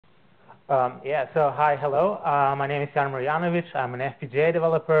Yeah, so hi, hello. My name is Marjonovic. I'm an FPGA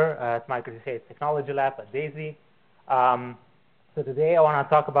developer at Microsoft Technology Lab at DAISY. So today I want to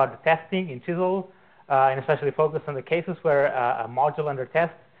talk about the testing in Chisel, and especially focus on the cases where a module under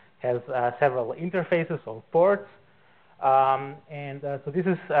test has several interfaces or ports. So this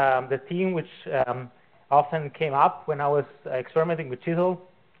is the theme which often came up when I was experimenting with Chisel.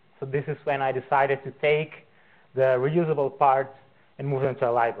 So this is when I decided to take the reusable parts and move them to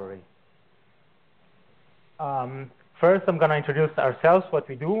a library. First, I'm going to introduce ourselves, what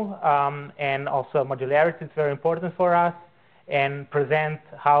we do, and also modularity is very important for us, and present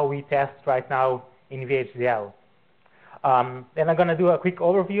how we test right now in VHDL. Then I'm going to do a quick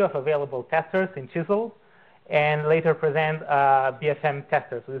overview of available testers in Chisel, and later present Bfm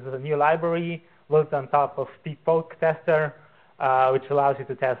Tester. So this is a new library built on top of Bfm Tester, which allows you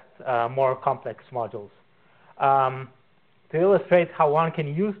to test more complex modules. To illustrate how one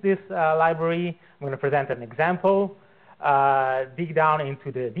can use this library, I'm going to present an example, dig down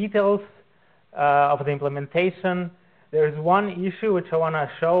into the details of the implementation. There's one issue which I want to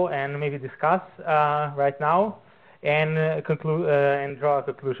show and maybe discuss right now, and draw a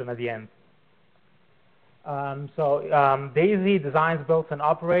conclusion at the end. DAISY designs, builds, and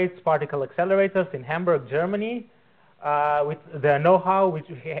operates particle accelerators in Hamburg, Germany. With the know-how which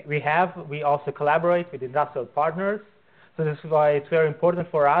we have, we also collaborate with industrial partners. So this is why it's very important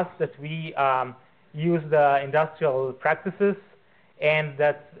for us that we use the industrial practices, and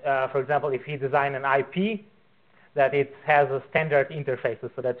that, for example, if we design an IP, that it has a standard interfaces,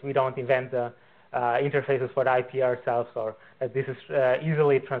 so that we don't invent the interfaces for the IP ourselves, or that this is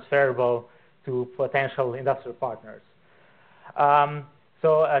easily transferable to potential industrial partners.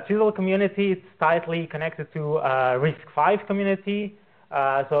 Chisel community, it's tightly connected to RISC-V community.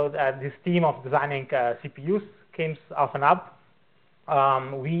 This team of designing CPUs comes often up.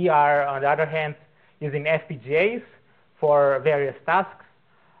 We are, on the other hand, using FPGAs for various tasks.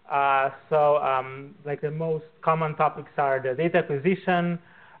 Like the most common topics are the data acquisition,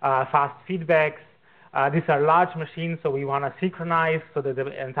 fast feedbacks. These are large machines, so we want to synchronize so that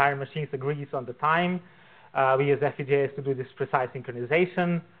the entire machine agrees on the time. We use FPGAs to do this precise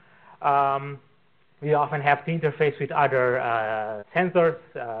synchronization. We often have to interface with other sensors,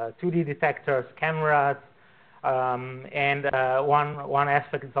 2D detectors, cameras, and one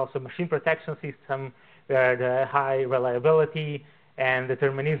aspect is also machine protection system, where the high reliability and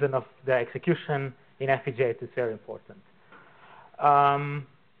determinism of the execution in FPGA is very important.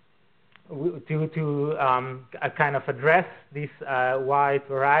 To kind of address this wide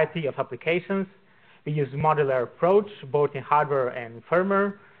variety of applications, we use modular approach both in hardware and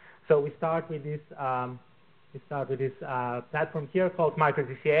firmware. So we start with this platform here called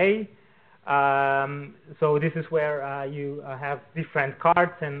MicroTCA. So this is where you have different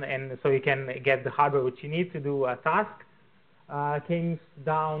cards, and so you can get the hardware which you need to do a task. Comes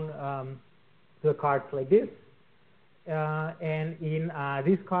down to a card like this. And in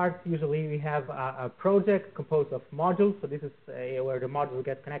these cards, usually we have a project composed of modules. So this is where the modules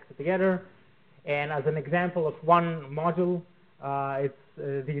get connected together. And as an example of one module, it's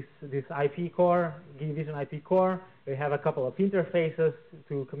this IP core, Vision IP core. We have a couple of interfaces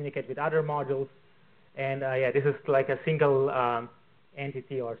to communicate with other modules. And yeah, this is like a single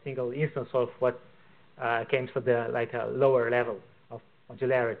entity or single instance of what comes to the like a lower level of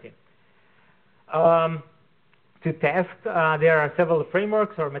modularity. To test, there are several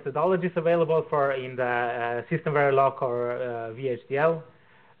frameworks or methodologies available for in the System Verilog or VHDL.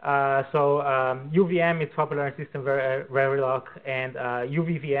 UVM is popular in System Verilog, and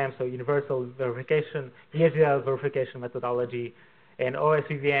UVVM, so Universal Verification, VHDL verification methodology, and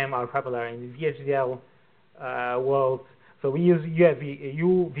OSVVM are popular in the VHDL world. So we use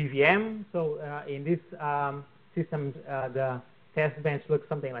UVVM. So in this system, the test bench looks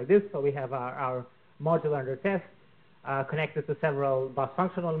something like this. So we have our module under test connected to several bus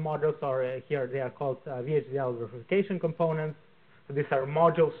functional modules, or here they are called VHDL verification components. So these are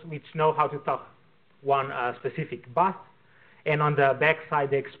modules which know how to talk one specific bus, and on the back side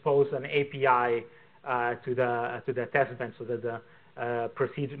they expose an API to the test bench, so that the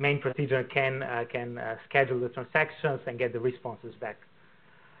main procedure can schedule the transactions and get the responses back.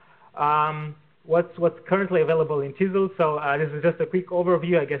 What's currently available in Chisel? So this is just a quick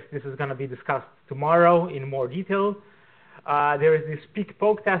overview. I guess this is going to be discussed tomorrow in more detail. There is this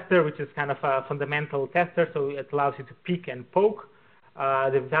pick-poke tester, which is kind of a fundamental tester, so it allows you to pick and poke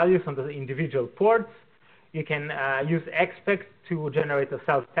the values on the individual ports. You can use expect to generate a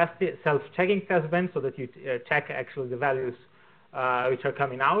self-checking test bench, so that you check actually the values which are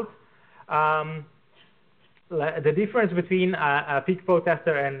coming out. the difference between a PIC-PO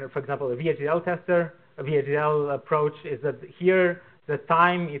tester and, for example, a VHDL tester, a VHDL approach, is that here the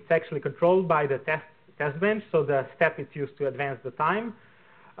time it's actually controlled by the test bench, so the step it's used to advance the time.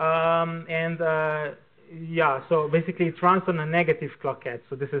 Yeah, so basically it runs on a negative clock edge.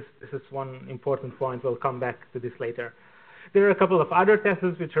 So this is one important point. We'll come back to this later. There are a couple of other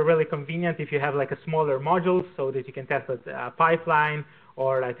testers which are really convenient if you have like a smaller module, so that you can test a pipeline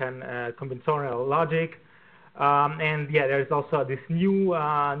or like a combinatorial logic. And yeah, there's also this new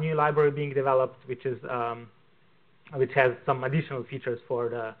library being developed, which has some additional features for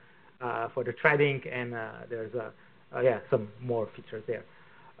the threading, and there's yeah, some more features there.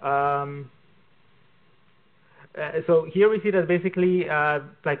 So here we see that basically,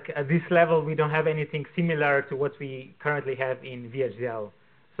 like at this level, we don't have anything similar to what we currently have in VHDL.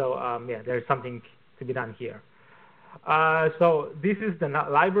 So yeah, there's something to be done here. So this is the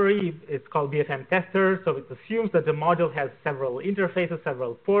library. It's called Bfm Tester. So it assumes that the module has several interfaces,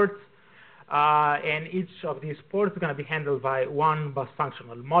 several ports, and each of these ports is going to be handled by one bus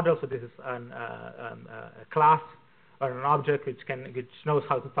functional model. So this is a class or an object which knows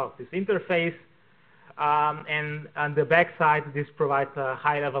how to talk to this interface. And on the backside, this provides a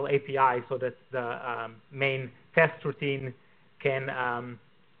high-level API so that the main test routine can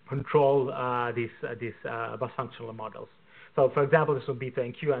control these bus functional models. So, for example, this will be to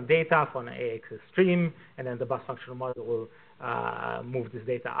enqueue on data from an AXS stream, and then the bus functional model will move this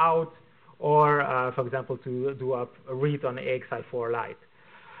data out, or, for example, to do a read on AXI4 light.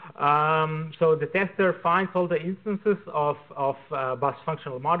 So the tester finds all the instances of bus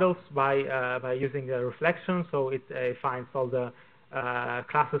functional models by using the reflection. So it finds all the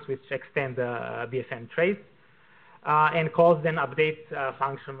classes which extend the BFM trace and calls then update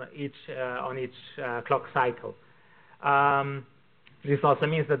function on each clock cycle. This also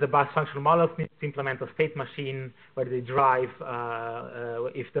means that the bus functional models need to implement a state machine where they drive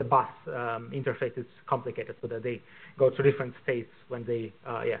if the bus interface is complicated, so that they go to different states when they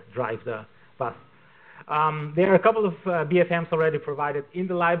drive the bus. There are a couple of BFMs already provided in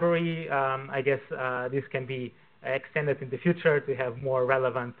the library. I guess this can be extended in the future to have more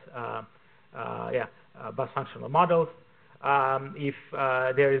relevant bus functional models. If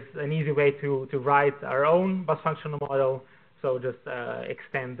there is an easy way to write our own bus functional model, so just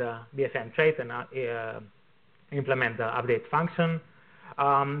extend the BFM trait and implement the update function.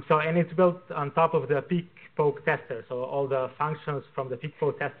 And it's built on top of the PIC-PO tester. So all the functions from the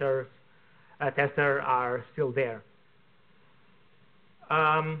PIC-PO tester are still there.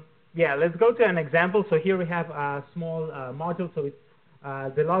 Yeah, let's go to an example. So here we have a small module. So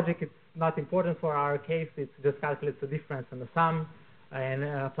the logic is not important for our case. It just calculates the difference and the sum and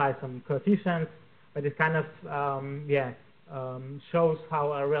applies some coefficients. But it kind of shows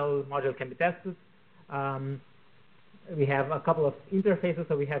how a real module can be tested. We have a couple of interfaces.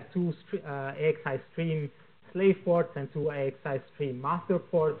 So we have two AXI stream slave ports and two AXI stream master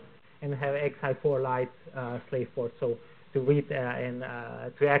ports, and we have AXI4 light slave ports. So to read and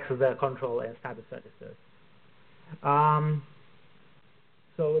to access the control and status registers.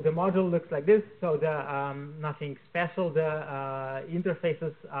 So the module looks like this. So nothing special. The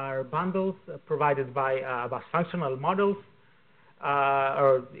interfaces are bundles provided by bus functional models,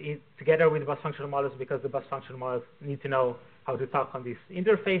 together with bus functional models, because the bus functional models need to know how to talk on these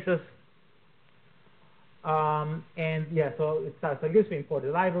interfaces. And yeah, so it starts like this. We import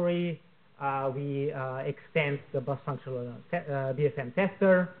the library. We extend the bus functional Bfm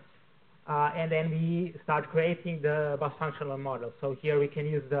tester. And then we start creating the bus functional model. So here we can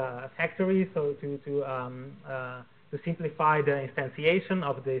use the factory to simplify the instantiation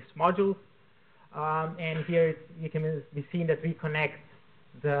of this module. And here you can be seen that we connect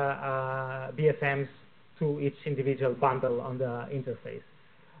the BFMs to each individual bundle on the interface.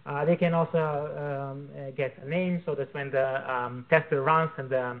 They can also get a name, so that when the tester runs and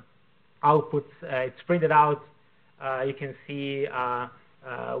the output it's printed out, you can see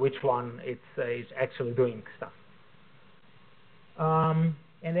which one it's actually doing stuff.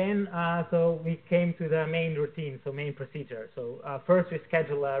 And then, so we came to the main routine, so main procedure. So first we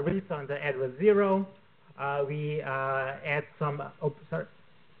schedule a read on the address 0. We add some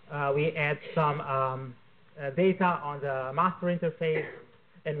data on the master interface,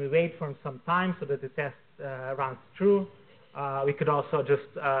 and we wait for some time so that the test runs through. We could also just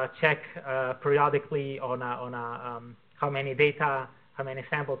check periodically on how many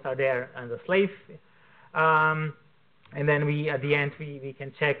samples are there on the slave. And then at the end, we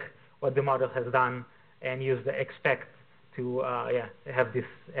can check what the model has done and use the expect to have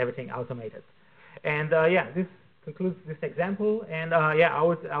everything automated. And yeah, this concludes this example. And yeah, I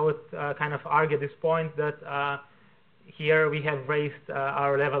would kind of argue this point that here we have raised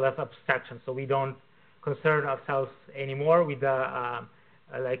our level of abstraction, so we don't concern ourselves anymore with the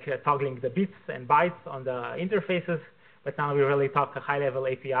toggling the bits and bytes on the interfaces, but now we really talk a high-level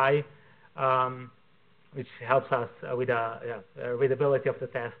API, which helps us with readability of the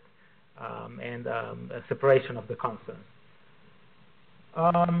test and separation of the concerns.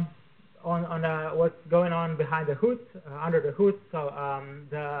 On what's going on behind the hood, under the hood, so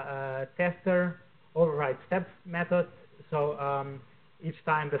the tester overrides steps method. So each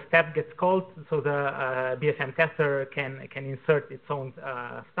time the step gets called, so the Bfm tester can insert its own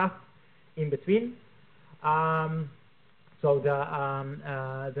stuff in between. So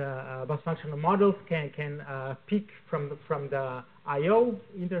the bus functional models can pick from the I/O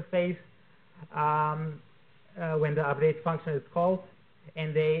interface when the update function is called,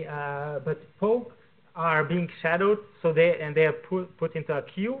 and but pokes are being shadowed, so they are put into a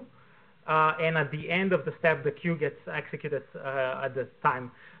queue. And at the end of the step, the queue gets executed at the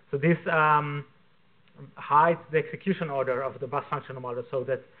time. So this hides the execution order of the bus functional model, so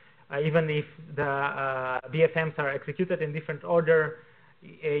that even if the BFMs are executed in different order,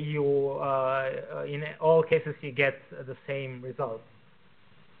 in all cases you get the same result.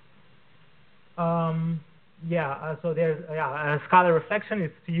 So there's a scalar reflection.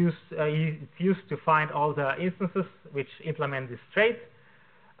 It's used to find all the instances which implement this trait.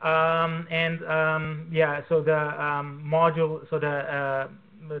 So the module, so the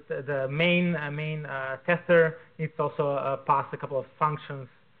main tester needs to also pass a couple of functions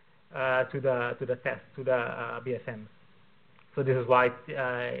to the test, to the BFMs. So this is why it's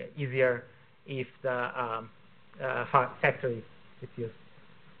easier if the factory is used.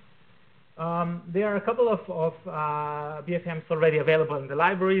 There are a couple of BFMs already available in the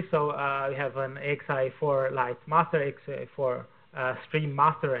library. So we have an AXI for Lite Master, AXI for Stream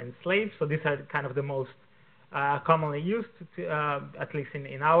Master and Slave. So these are kind of the most commonly used, at least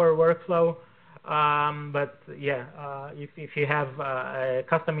in our workflow. But yeah, if you have a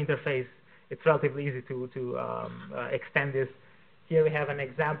custom interface, it's relatively easy to extend this. Here we have an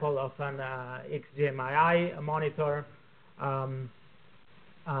example of an XGMII monitor.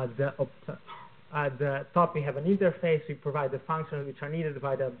 At the top, we have an interface. We provide the functions which are needed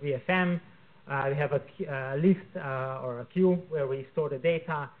by the BFM. We have a list or a queue where we store the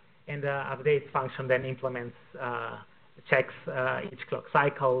data, and the update function then implements, checks each clock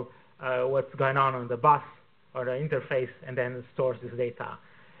cycle, what's going on the bus or the interface, and then stores this data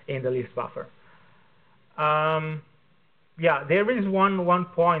in the list buffer. Yeah, there is one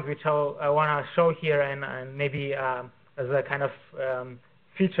point which I want to show here, and maybe as a kind of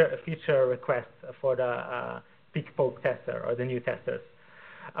feature request for the pick-poke tester or the new testers.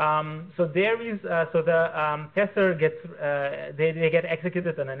 So there is so the tester gets they get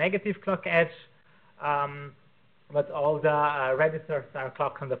executed on a negative clock edge, but all the registers are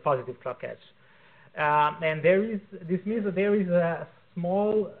clocked on the positive clock edge. And this means that there is a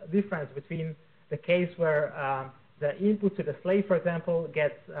small difference between the case where the input to the slave, for example,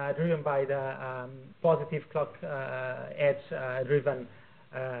 gets driven by the positive clock edge driven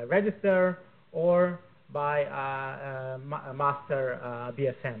register, or by a master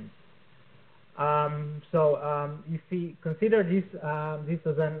BFM. If we consider this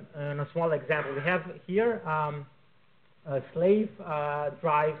as a small example, we have here a slave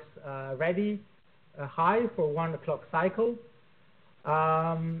drives ready high for 1 clock cycle,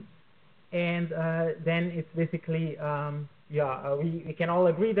 and then it's basically we can all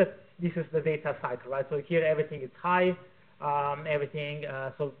agree that this is the data cycle, right? So here everything is high.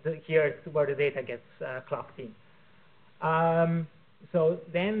 Here is where the data gets clocked in. So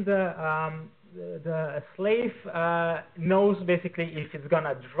then the slave knows basically if it's going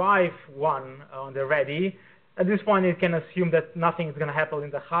to drive 1 on the ready. At this point, it can assume that nothing is going to happen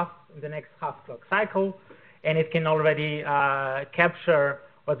in the next half clock cycle, and it can already capture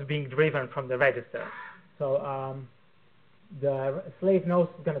what's being driven from the register. So the slave knows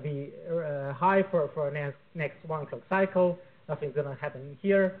it's going to be high for next 1 clock cycle. Nothing's going to happen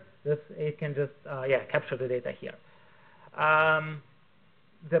here. It can just capture the data here.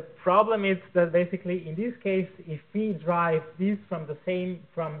 The problem is that basically in this case, if we drive this from the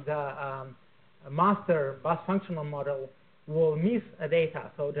master bus functional model, we'll miss a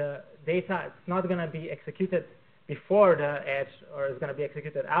data. So the data is not going to be executed before the edge, or it's going to be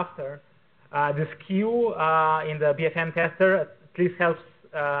executed after. This queue in the BFM tester at least helps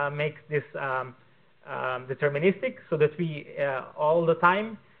make this deterministic, so that we all the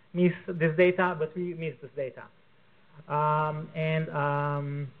time miss this data, but we miss this data.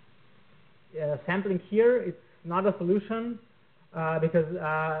 Sampling here, it's not a solution because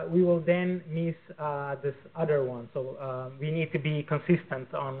we will then miss this other one. So we need to be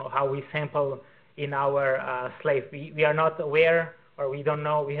consistent on how we sample in our slave. We are not aware, or we don't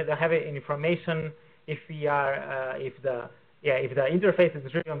know, we don't have any information if we are if the interface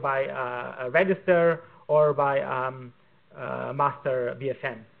is driven by a register or by master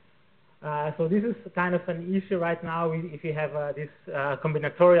BFM. So this is kind of an issue right now if you have this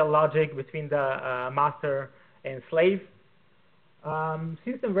combinatorial logic between the master and slave.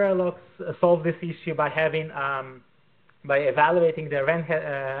 System Verilog solved this issue by having by evaluating the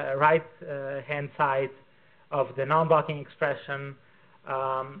right hand side of the non-blocking expression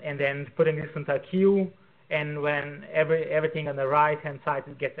and then putting this into a queue. And when everything on the right-hand side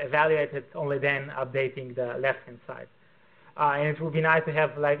gets evaluated, only then updating the left-hand side. And it would be nice to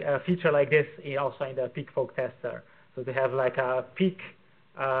have like a feature like this also in the peek-poke tester. So to have like a peek,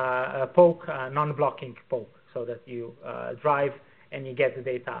 poke, non-blocking poke, so that you drive and you get the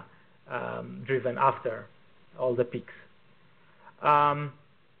data driven after all the peaks.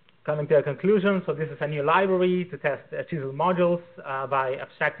 Coming to a conclusion, so this is a new library to test Chisel modules by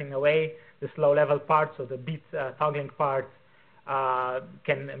abstracting away this low-level part, so the bit toggling part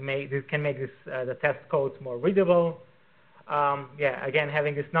can make the test code more readable. Again,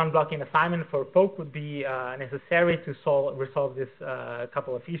 having this non-blocking assignment for poke would be necessary to resolve this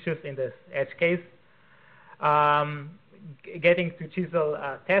couple of issues in this edge case. Getting to Chisel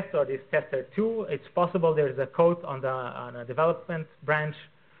test or this tester 2, it's possible there's a code on a development branch,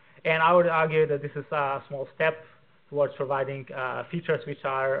 and I would argue that this is a small step towards providing features which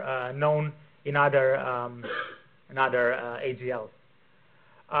are known in other AGLs.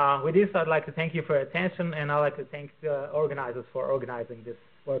 With this, I'd like to thank you for your attention, and I'd like to thank the organizers for organizing this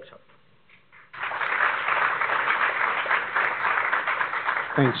workshop.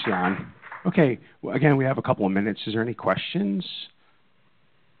 Thanks, Jan. Okay, well, again, we have a couple of minutes. Is there any questions?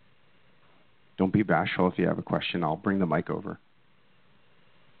 Don't be bashful. If you have a question, I'll bring the mic over.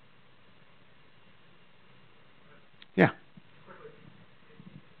 Yeah.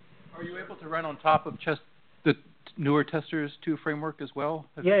 Are you able to run on top of the newer Testers 2 framework as well?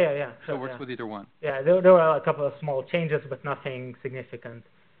 Yeah. So it works with either one? Yeah, there were a couple of small changes, but nothing significant.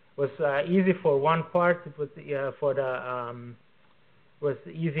 It was easy for one part. It was was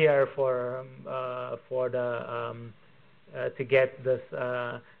easier for the to get this.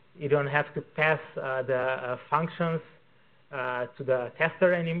 You don't have to pass the functions to the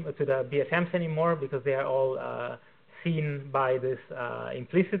tester to the BFMs anymore, because they are all seen by this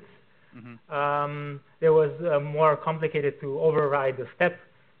implicits. Mm-hmm. There was more complicated to override the step,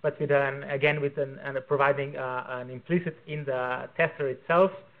 but with providing an implicit in the tester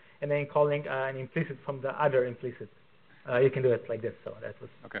itself, and then calling an implicit from the other implicit. You can do it like this. So that was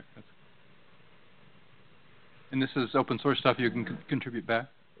okay. And this is open source stuff you can contribute back.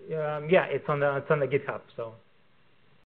 Yeah, it's on the GitHub. So.